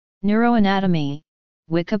Neuroanatomy,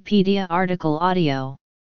 Wikipedia article audio.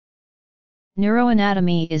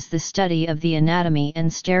 Neuroanatomy is the study of the anatomy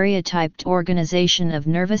and stereotyped organization of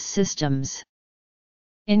nervous systems.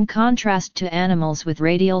 In contrast to animals with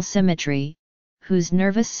radial symmetry, whose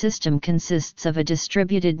nervous system consists of a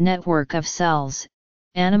distributed network of cells,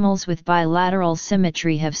 animals with bilateral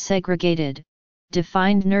symmetry have segregated,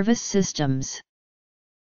 defined nervous systems.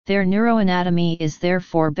 Their neuroanatomy is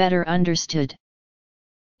therefore better understood.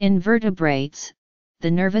 In vertebrates, the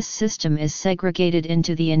nervous system is segregated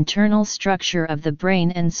into the internal structure of the brain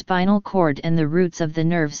and spinal cord and the roots of the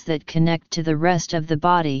nerves that connect to the rest of the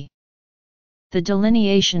body. The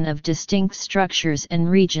delineation of distinct structures and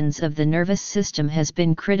regions of the nervous system has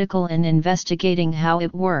been critical in investigating how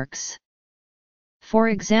it works. For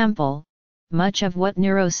example, much of what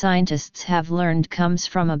neuroscientists have learned comes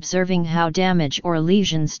from observing how damage or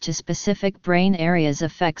lesions to specific brain areas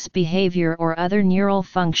affects behavior or other neural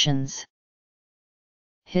functions.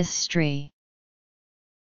 History.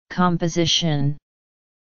 Composition.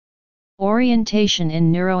 Orientation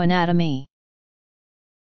in neuroanatomy.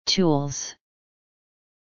 Tools.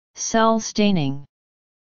 Cell staining.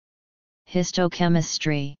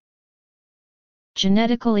 Histochemistry.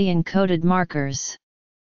 Genetically encoded markers.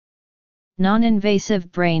 Non-invasive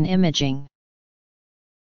brain imaging.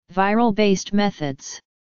 Viral-based methods.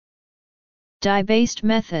 Dye-based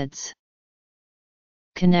methods.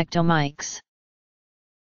 Connectomics.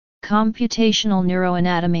 Computational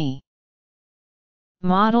neuroanatomy.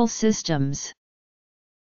 Model systems.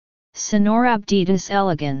 Sinorhabditis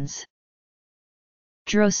elegans.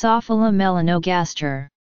 Drosophila melanogaster.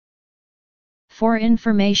 For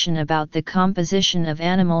information about the composition of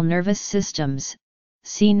animal nervous systems,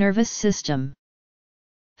 see nervous system.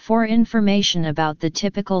 For information about the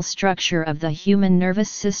typical structure of the human nervous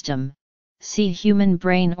system, see human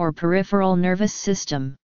brain or peripheral nervous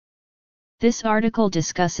system. This article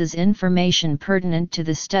discusses information pertinent to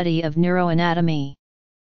the study of neuroanatomy.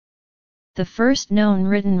 The first known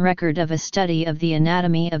written record of a study of the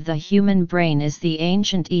anatomy of the human brain is the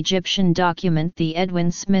ancient Egyptian document the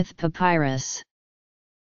Edwin Smith Papyrus.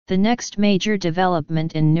 The next major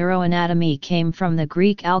development in neuroanatomy came from the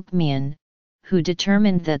Greek Alcmaeon, who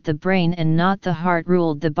determined that the brain and not the heart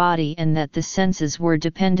ruled the body and that the senses were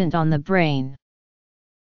dependent on the brain.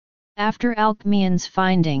 After Alcmaeon's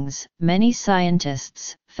findings, many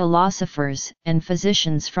scientists, philosophers, and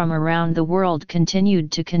physicians from around the world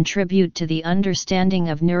continued to contribute to the understanding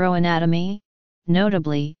of neuroanatomy,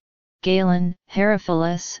 notably, Galen,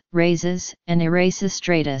 Herophilus, Rhazes, and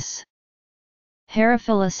Erasistratus.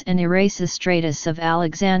 Herophilus and Erasistratus of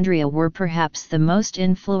Alexandria were perhaps the most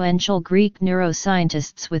influential Greek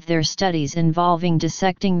neuroscientists with their studies involving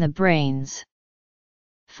dissecting the brains.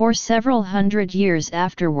 For several hundred years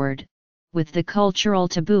afterward, with the cultural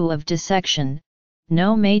taboo of dissection,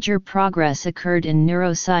 no major progress occurred in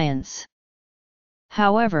neuroscience.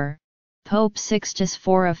 However, Pope Sixtus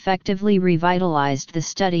IV effectively revitalized the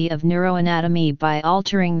study of neuroanatomy by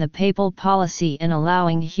altering the papal policy and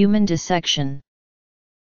allowing human dissection.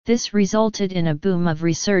 This resulted in a boom of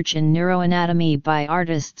research in neuroanatomy by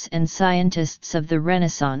artists and scientists of the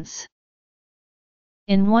Renaissance.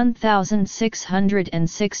 In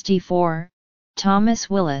 1664, Thomas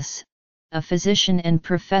Willis, a physician and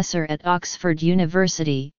professor at Oxford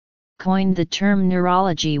University, coined the term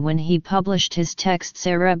neurology when he published his text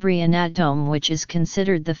Cerebri Anatome, which is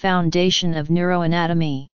considered the foundation of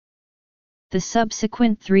neuroanatomy. The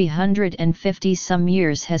subsequent 350-some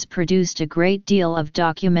years has produced a great deal of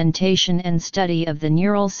documentation and study of the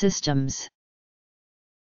neural systems.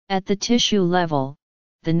 At the tissue level,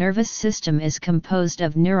 the nervous system is composed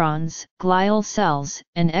of neurons, glial cells,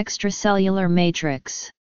 and extracellular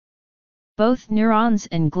matrix. Both neurons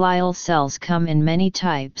and glial cells come in many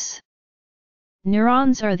types.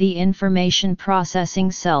 Neurons are the information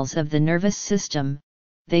processing cells of the nervous system.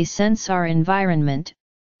 They sense our environment,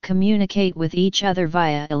 communicate with each other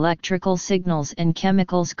via electrical signals and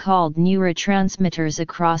chemicals called neurotransmitters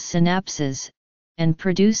across synapses, and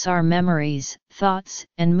produce our memories, thoughts,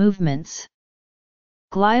 and movements.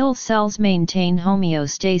 Glial cells maintain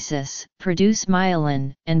homeostasis, produce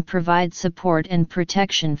myelin, and provide support and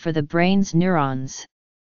protection for the brain's neurons.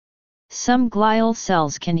 Some glial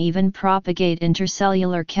cells can even propagate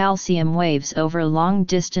intercellular calcium waves over long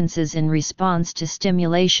distances in response to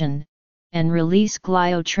stimulation, and release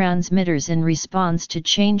gliotransmitters in response to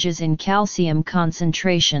changes in calcium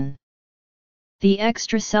concentration. The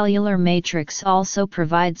extracellular matrix also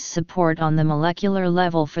provides support on the molecular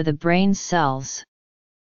level for the brain's cells.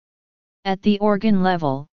 At the organ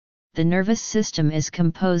level, the nervous system is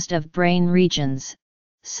composed of brain regions,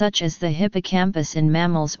 such as the hippocampus in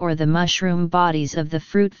mammals or the mushroom bodies of the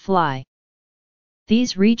fruit fly.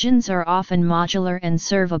 These regions are often modular and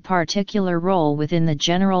serve a particular role within the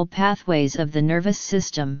general pathways of the nervous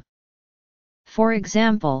system. For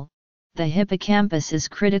example, the hippocampus is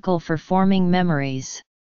critical for forming memories.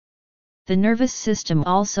 The nervous system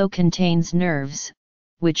also contains nerves,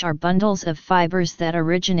 which are bundles of fibers that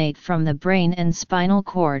originate from the brain and spinal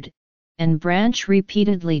cord, and branch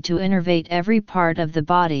repeatedly to innervate every part of the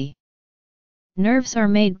body. Nerves are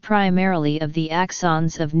made primarily of the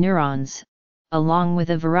axons of neurons, along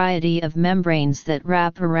with a variety of membranes that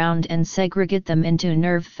wrap around and segregate them into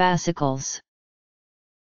nerve fascicles.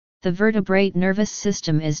 The vertebrate nervous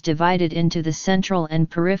system is divided into the central and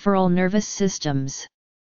peripheral nervous systems.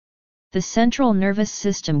 The central nervous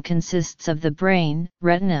system consists of the brain,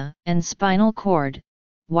 retina, and spinal cord,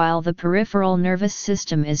 while the peripheral nervous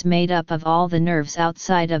system is made up of all the nerves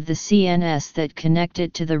outside of the CNS that connect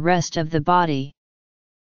it to the rest of the body.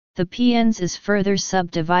 The PNS is further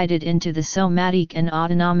subdivided into the somatic and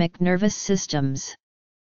autonomic nervous systems.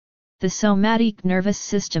 The somatic nervous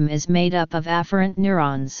system is made up of afferent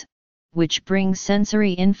neurons, which bring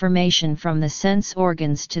sensory information from the sense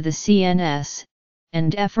organs to the CNS,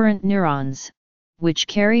 and efferent neurons, which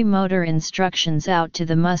carry motor instructions out to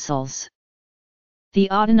the muscles. The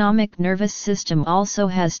autonomic nervous system also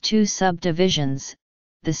has two subdivisions,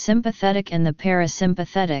 the sympathetic and the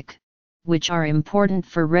parasympathetic, which are important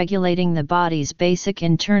for regulating the body's basic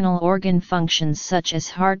internal organ functions such as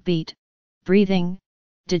heartbeat, breathing,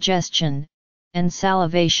 digestion, and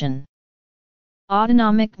salivation.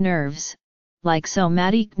 Autonomic nerves, like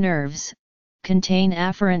somatic nerves, contain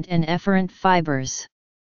afferent and efferent fibers.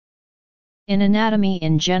 In anatomy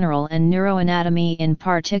in general and neuroanatomy in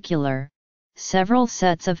particular, several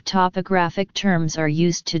sets of topographic terms are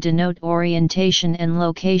used to denote orientation and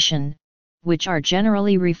location, which are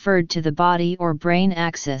generally referred to the body or brain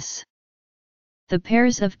axis. The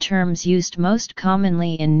pairs of terms used most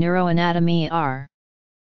commonly in neuroanatomy are.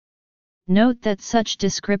 Note that such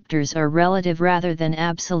descriptors are relative rather than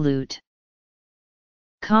absolute.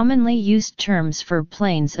 Commonly used terms for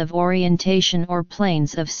planes of orientation or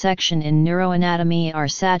planes of section in neuroanatomy are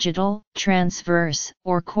sagittal, transverse,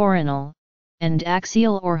 or coronal, and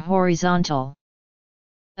axial or horizontal.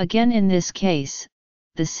 Again, in this case,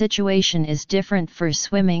 the situation is different for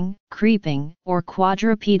swimming, creeping, or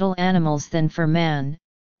quadrupedal animals than for man,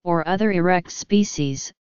 or other erect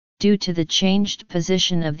species, due to the changed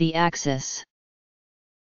position of the axis.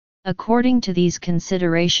 According to these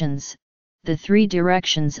considerations, the three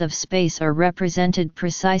directions of space are represented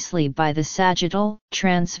precisely by the sagittal,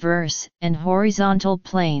 transverse, and horizontal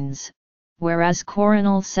planes, whereas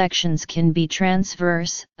coronal sections can be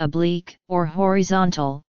transverse, oblique, or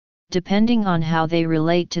horizontal, depending on how they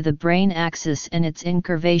relate to the brain axis and its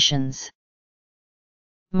incurvations.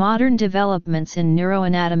 Modern developments in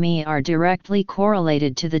neuroanatomy are directly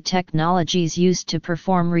correlated to the technologies used to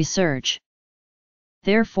perform research.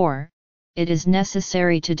 Therefore, it is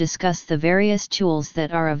necessary to discuss the various tools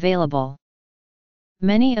that are available.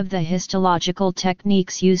 Many of the histological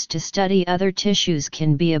techniques used to study other tissues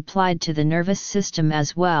can be applied to the nervous system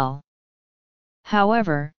as well.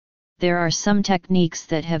 However, there are some techniques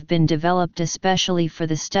that have been developed especially for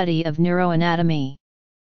the study of neuroanatomy.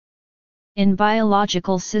 In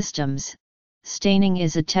biological systems, staining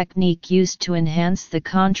is a technique used to enhance the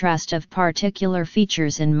contrast of particular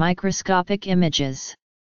features in microscopic images.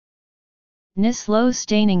 Nislo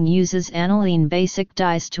staining uses aniline basic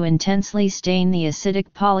dyes to intensely stain the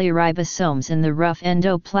acidic polyribosomes in the rough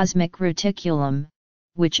endoplasmic reticulum,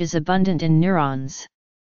 which is abundant in neurons.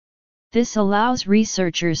 This allows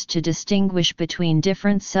researchers to distinguish between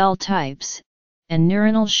different cell types, and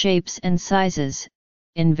neuronal shapes and sizes,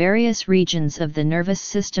 in various regions of the nervous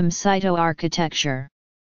system cytoarchitecture.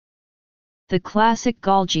 The classic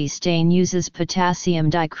Golgi stain uses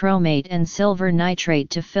potassium dichromate and silver nitrate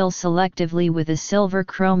to fill selectively with a silver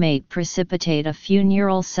chromate precipitate a few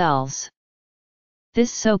neural cells.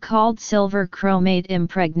 This so-called silver chromate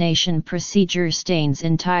impregnation procedure stains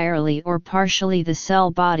entirely or partially the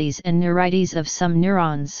cell bodies and neurites of some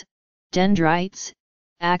neurons, dendrites,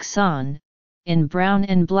 axon, in brown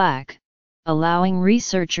and black, allowing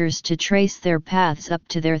researchers to trace their paths up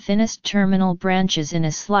to their thinnest terminal branches in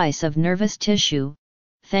a slice of nervous tissue,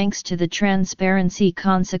 thanks to the transparency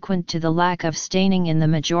consequent to the lack of staining in the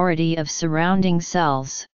majority of surrounding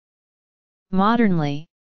cells. Modernly,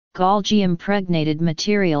 Golgi impregnated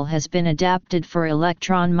material has been adapted for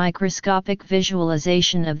electron microscopic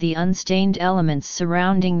visualization of the unstained elements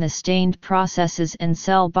surrounding the stained processes and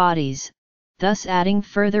cell bodies, thus adding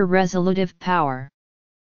further resolutive power.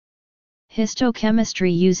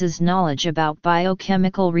 Histochemistry uses knowledge about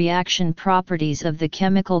biochemical reaction properties of the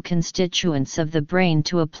chemical constituents of the brain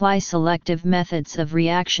to apply selective methods of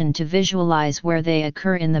reaction to visualize where they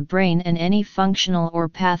occur in the brain and any functional or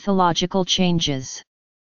pathological changes.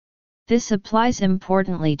 This applies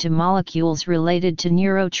importantly to molecules related to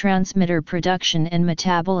neurotransmitter production and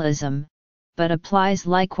metabolism, but applies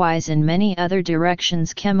likewise in many other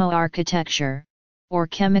directions: chemoarchitecture, or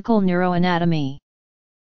chemical neuroanatomy.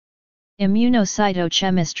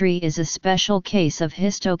 Immunocytochemistry is a special case of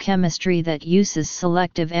histochemistry that uses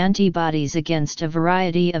selective antibodies against a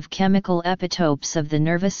variety of chemical epitopes of the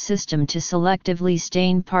nervous system to selectively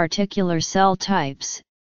stain particular cell types,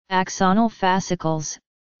 axonal fascicles,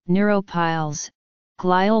 neuropiles,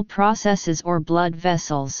 glial processes or blood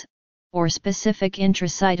vessels, or specific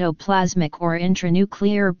intracytoplasmic or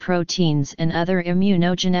intranuclear proteins and other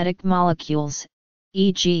immunogenetic molecules,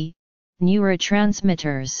 e.g.,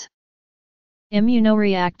 neurotransmitters.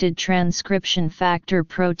 Immunoreacted transcription factor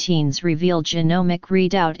proteins reveal genomic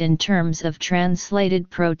readout in terms of translated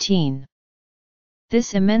protein.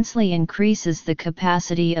 This immensely increases the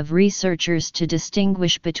capacity of researchers to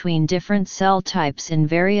distinguish between different cell types in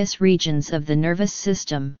various regions of the nervous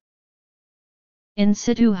system. In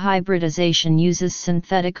situ hybridization uses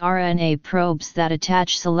synthetic RNA probes that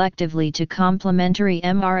attach selectively to complementary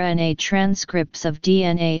mRNA transcripts of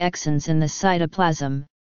DNA exons in the cytoplasm,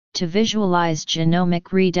 to visualize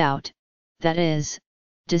genomic readout, that is,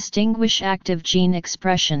 distinguish active gene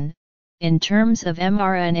expression, in terms of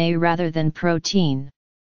mRNA rather than protein.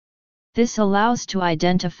 This allows to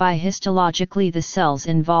identify histologically the cells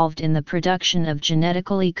involved in the production of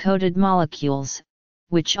genetically coded molecules,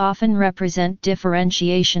 which often represent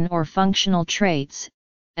differentiation or functional traits,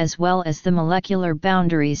 as well as the molecular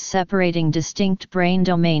boundaries separating distinct brain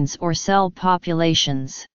domains or cell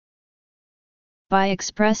populations. By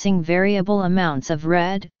expressing variable amounts of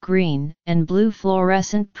red, green, and blue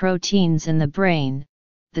fluorescent proteins in the brain,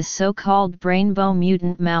 the so-called brainbow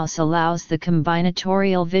mutant mouse allows the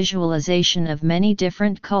combinatorial visualization of many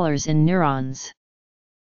different colors in neurons.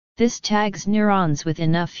 This tags neurons with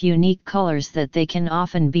enough unique colors that they can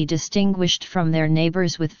often be distinguished from their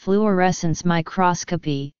neighbors with fluorescence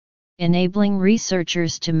microscopy, enabling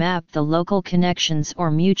researchers to map the local connections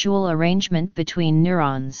or mutual arrangement between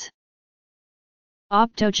neurons.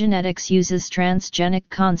 Optogenetics uses transgenic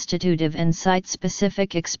constitutive and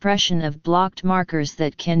site-specific expression of blocked markers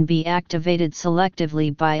that can be activated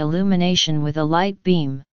selectively by illumination with a light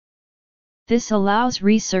beam. This allows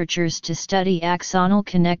researchers to study axonal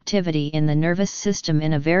connectivity in the nervous system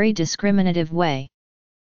in a very discriminative way.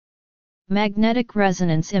 Magnetic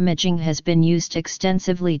resonance imaging has been used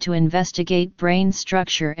extensively to investigate brain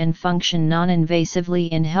structure and function non-invasively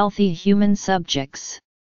in healthy human subjects.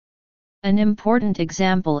 An important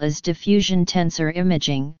example is diffusion tensor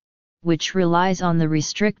imaging, which relies on the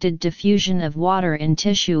restricted diffusion of water in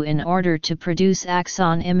tissue in order to produce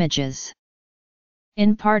axon images.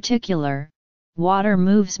 In particular, water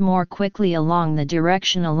moves more quickly along the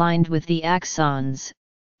direction aligned with the axons,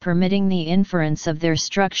 permitting the inference of their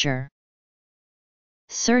structure.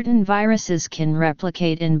 Certain viruses can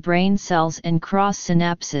replicate in brain cells and cross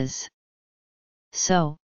synapses.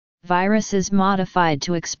 So, viruses modified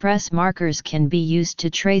to express markers can be used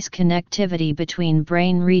to trace connectivity between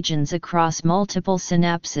brain regions across multiple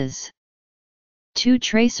synapses. Two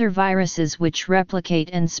tracer viruses which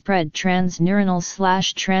replicate and spread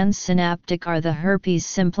transneuronal/transsynaptic are the herpes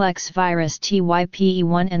simplex virus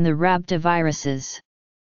TYPE1 and the rhabdoviruses.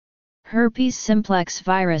 Herpes simplex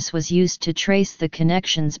virus was used to trace the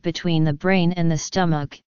connections between the brain and the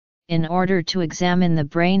stomach, in order to examine the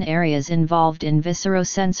brain areas involved in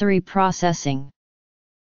viscerosensory processing.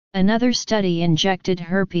 Another study injected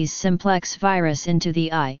herpes simplex virus into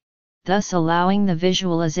the eye, thus allowing the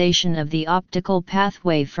visualization of the optical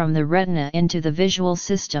pathway from the retina into the visual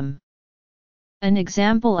system. An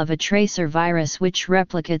example of a tracer virus which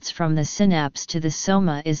replicates from the synapse to the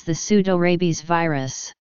soma is the pseudorabies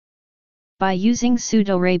virus. By using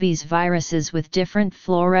pseudorabies viruses with different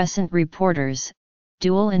fluorescent reporters,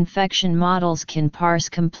 dual infection models can parse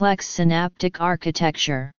complex synaptic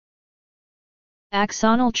architecture.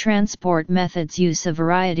 Axonal transport methods use a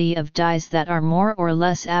variety of dyes that are more or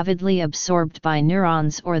less avidly absorbed by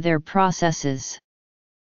neurons or their processes.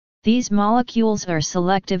 These molecules are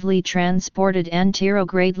selectively transported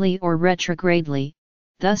anterogradely or retrogradely,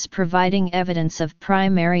 thus providing evidence of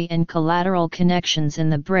primary and collateral connections in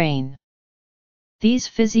the brain. These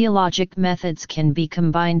physiologic methods can be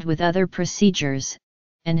combined with other procedures,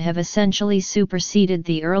 and have essentially superseded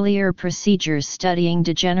the earlier procedures studying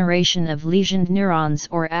degeneration of lesioned neurons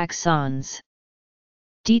or axons.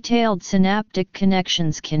 Detailed synaptic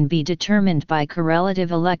connections can be determined by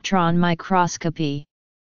correlative electron microscopy.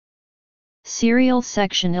 Serial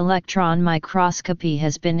section electron microscopy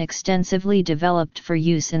has been extensively developed for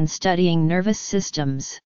use in studying nervous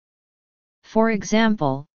systems. For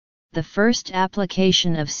example, the first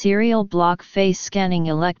application of serial block face scanning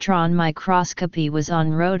electron microscopy was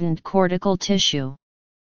on rodent cortical tissue.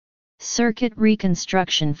 Circuit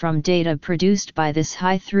reconstruction from data produced by this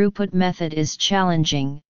high-throughput method is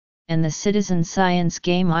challenging, and the citizen science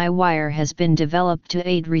game iWire has been developed to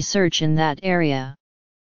aid research in that area.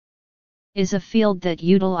 Is a field that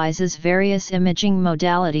utilizes various imaging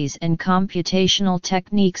modalities and computational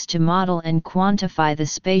techniques to model and quantify the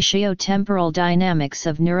spatio-temporal dynamics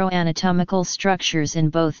of neuroanatomical structures in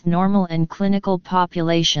both normal and clinical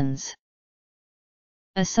populations.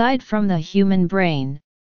 Aside from the human brain,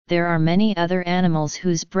 there are many other animals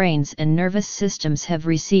whose brains and nervous systems have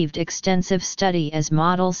received extensive study as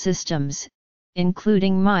model systems,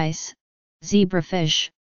 including mice, zebrafish,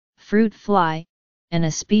 fruit fly, and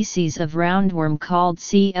a species of roundworm called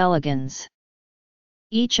C. elegans.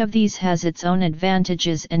 Each of these has its own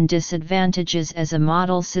advantages and disadvantages as a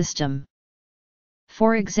model system.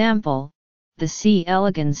 For example, the C.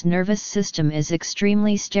 elegans nervous system is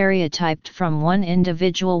extremely stereotyped from one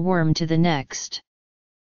individual worm to the next.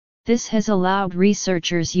 This has allowed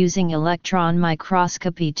researchers using electron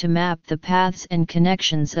microscopy to map the paths and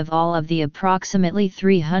connections of all of the approximately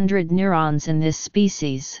 300 neurons in this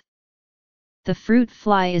species. The fruit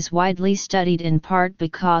fly is widely studied in part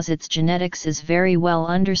because its genetics is very well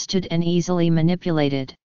understood and easily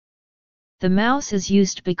manipulated. The mouse is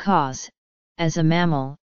used because, as a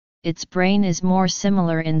mammal, its brain is more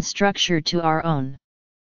similar in structure to our own.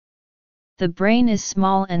 The brain is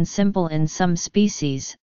small and simple in some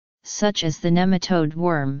species, such as the nematode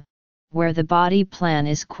worm, where the body plan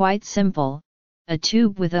is quite simple, a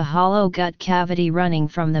tube with a hollow gut cavity running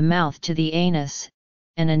from the mouth to the anus,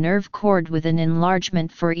 and a nerve cord with an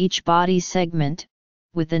enlargement for each body segment,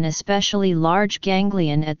 with an especially large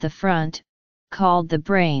ganglion at the front, called the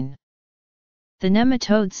brain. The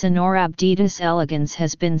nematode Caenorhabditis elegans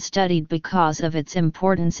has been studied because of its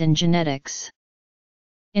importance in genetics.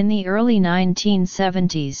 In the early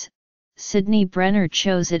 1970s, Sidney Brenner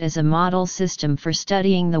chose it as a model system for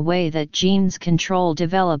studying the way that genes control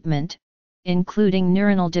development, including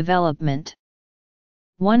neuronal development.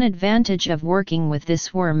 One advantage of working with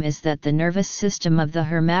this worm is that the nervous system of the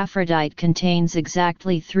hermaphrodite contains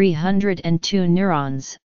exactly 302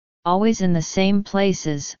 neurons, always in the same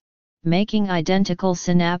places, making identical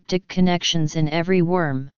synaptic connections in every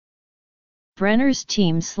worm. Brenner's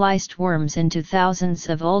team sliced worms into thousands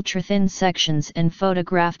of ultra-thin sections and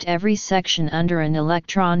photographed every section under an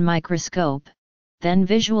electron microscope, then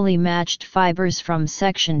visually matched fibers from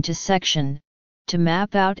section to section, to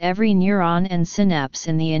map out every neuron and synapse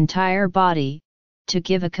in the entire body, to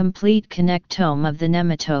give a complete connectome of the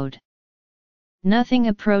nematode. Nothing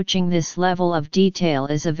approaching this level of detail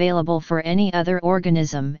is available for any other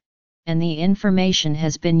organism, and the information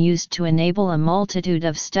has been used to enable a multitude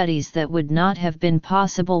of studies that would not have been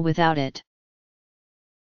possible without it.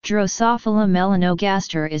 Drosophila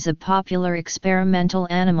melanogaster is a popular experimental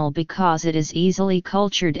animal because it is easily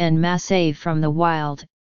cultured en masse from the wild,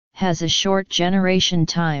 has a short generation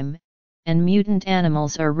time, and mutant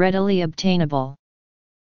animals are readily obtainable.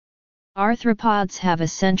 Arthropods have a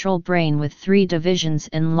central brain with 3 divisions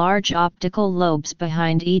and large optical lobes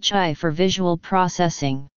behind each eye for visual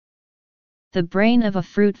processing. The brain of a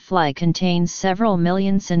fruit fly contains several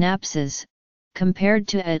million synapses, compared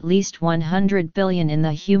to at least 100 billion in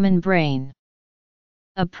the human brain.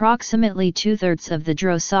 Approximately 2/3 of the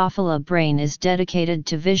Drosophila brain is dedicated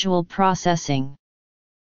to visual processing.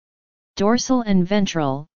 Dorsal and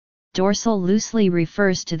ventral. Dorsal loosely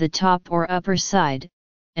refers to the top or upper side,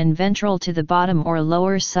 and ventral to the bottom or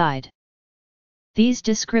lower side. These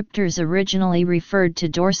descriptors originally referred to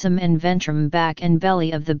dorsum and ventrum, back and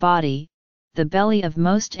belly of the body. The belly of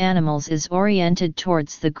most animals is oriented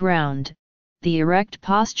towards the ground. The erect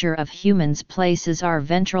posture of humans places our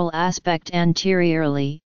ventral aspect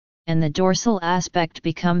anteriorly, and the dorsal aspect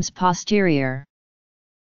becomes posterior.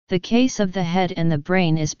 The case of the head and the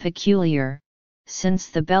brain is peculiar, since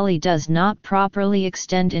the belly does not properly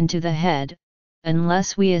extend into the head,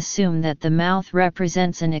 unless we assume that the mouth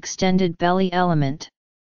represents an extended belly element.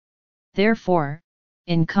 Therefore,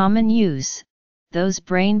 in common use, those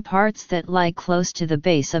brain parts that lie close to the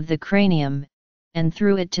base of the cranium, and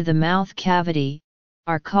through it to the mouth cavity,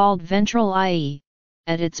 are called ventral, i.e.,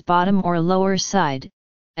 at its bottom or lower side,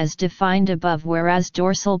 as defined above, whereas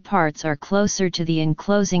dorsal parts are closer to the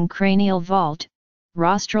enclosing cranial vault,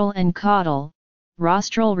 rostral and caudal,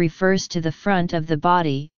 rostral refers to the front of the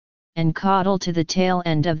body, and caudal to the tail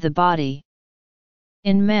end of the body.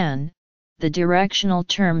 In man, the directional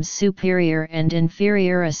terms superior and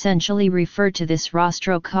inferior essentially refer to this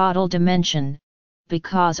rostrocaudal dimension,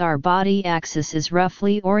 because our body axis is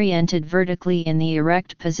roughly oriented vertically in the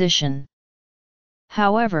erect position.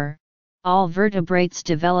 However, all vertebrates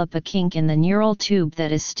develop a kink in the neural tube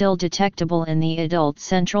that is still detectable in the adult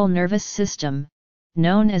central nervous system,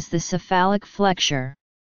 known as the cephalic flexure.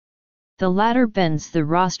 The latter bends the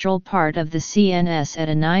rostral part of the CNS at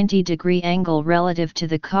a 90-degree angle relative to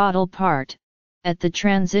the caudal part, at the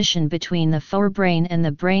transition between the forebrain and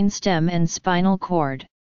the brainstem and spinal cord.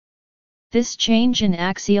 This change in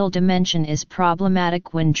axial dimension is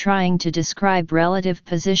problematic when trying to describe relative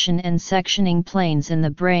position and sectioning planes in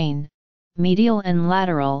the brain, medial and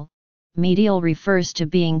lateral. Medial refers to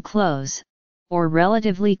being close, or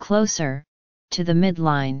relatively closer, to the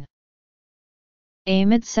midline. A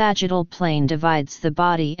mid-sagittal plane divides the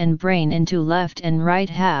body and brain into left and right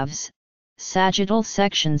halves. Sagittal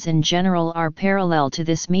sections in general are parallel to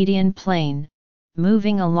this median plane,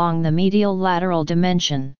 moving along the medial lateral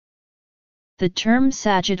dimension. The term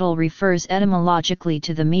sagittal refers etymologically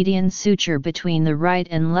to the median suture between the right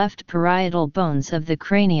and left parietal bones of the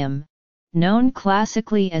cranium, known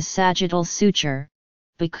classically as sagittal suture,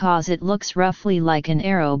 because it looks roughly like an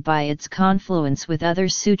arrow by its confluence with other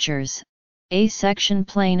sutures. A section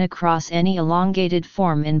plane across any elongated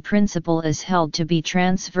form in principle is held to be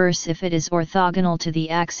transverse if it is orthogonal to the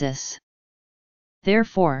axis.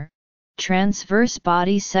 Therefore, transverse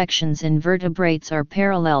body sections in vertebrates are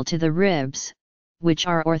parallel to the ribs, which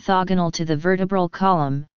are orthogonal to the vertebral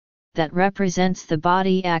column, that represents the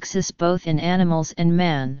body axis both in animals and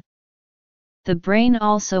man. The brain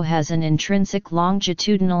also has an intrinsic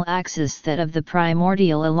longitudinal axis, that of the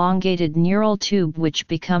primordial elongated neural tube, which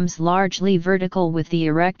becomes largely vertical with the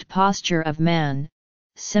erect posture of man,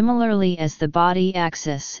 similarly as the body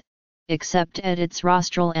axis, except at its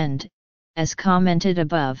rostral end, as commented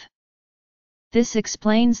above. This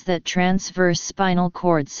explains that transverse spinal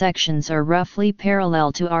cord sections are roughly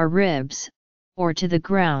parallel to our ribs, or to the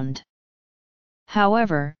ground.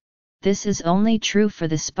 However, this is only true for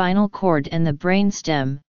the spinal cord and the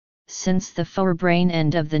brainstem, since the forebrain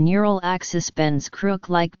end of the neural axis bends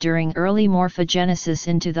crook-like during early morphogenesis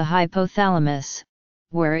into the hypothalamus,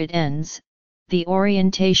 where it ends. The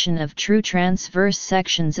orientation of true transverse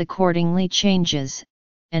sections accordingly changes,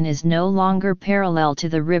 and is no longer parallel to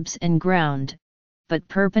the ribs and ground, but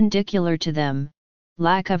perpendicular to them.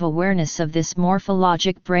 Lack of awareness of this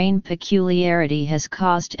morphologic brain peculiarity has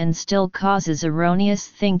caused and still causes erroneous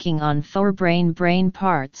thinking on forebrain brain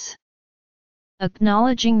parts.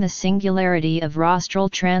 Acknowledging the singularity of rostral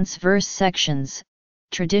transverse sections,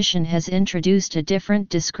 tradition has introduced a different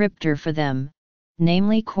descriptor for them,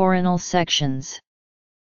 namely coronal sections.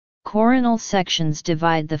 Coronal sections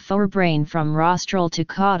divide the forebrain from rostral to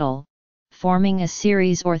caudal, forming a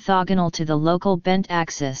series orthogonal to the local bent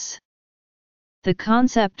axis. The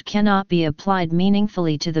concept cannot be applied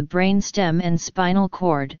meaningfully to the brainstem and spinal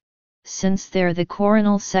cord, since there the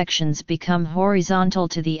coronal sections become horizontal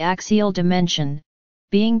to the axial dimension,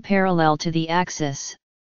 being parallel to the axis.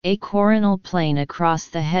 A coronal plane across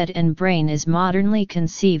the head and brain is modernly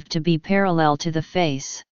conceived to be parallel to the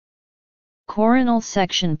face. Coronal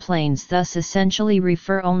section planes thus essentially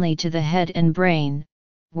refer only to the head and brain,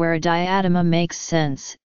 where a diadema makes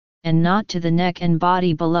sense, and not to the neck and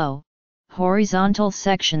body below. Horizontal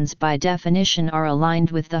sections by definition are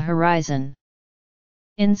aligned with the horizon.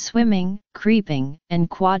 In swimming, creeping, and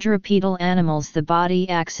quadrupedal animals the body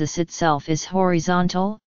axis itself is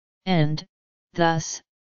horizontal, and, thus,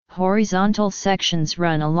 horizontal sections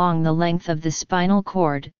run along the length of the spinal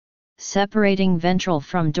cord, separating ventral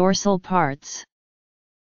from dorsal parts.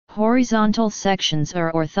 Horizontal sections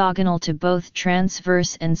are orthogonal to both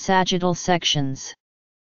transverse and sagittal sections.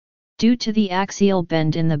 Due to the axial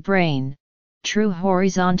bend in the brain, true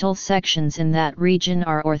horizontal sections in that region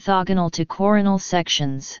are orthogonal to coronal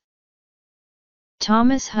sections.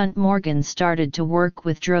 Thomas Hunt Morgan started to work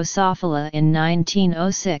with Drosophila in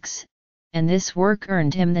 1906, and this work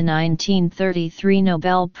earned him the 1933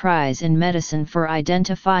 Nobel Prize in Medicine for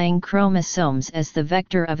identifying chromosomes as the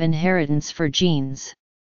vector of inheritance for genes.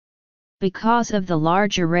 Because of the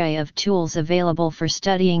large array of tools available for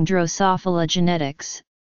studying Drosophila genetics,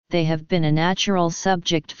 they have been a natural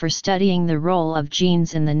subject for studying the role of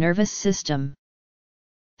genes in the nervous system.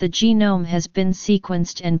 The genome has been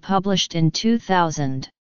sequenced and published in 2000.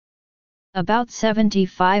 About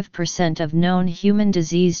 75% of known human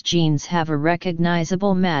disease genes have a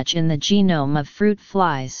recognizable match in the genome of fruit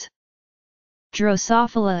flies.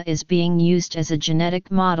 Drosophila is being used as a genetic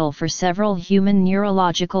model for several human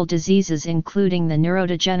neurological diseases including the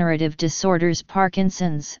neurodegenerative disorders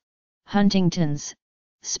Parkinson's, Huntington's,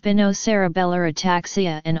 spinocerebellar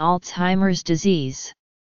ataxia and Alzheimer's disease.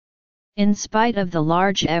 In spite of the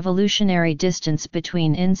large evolutionary distance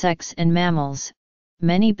between insects and mammals,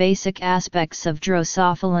 many basic aspects of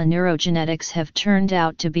Drosophila neurogenetics have turned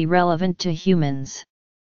out to be relevant to humans.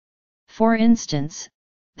 For instance,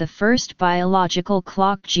 the first biological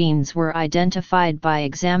clock genes were identified by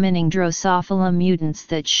examining Drosophila mutants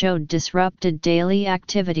that showed disrupted daily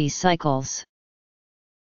activity cycles.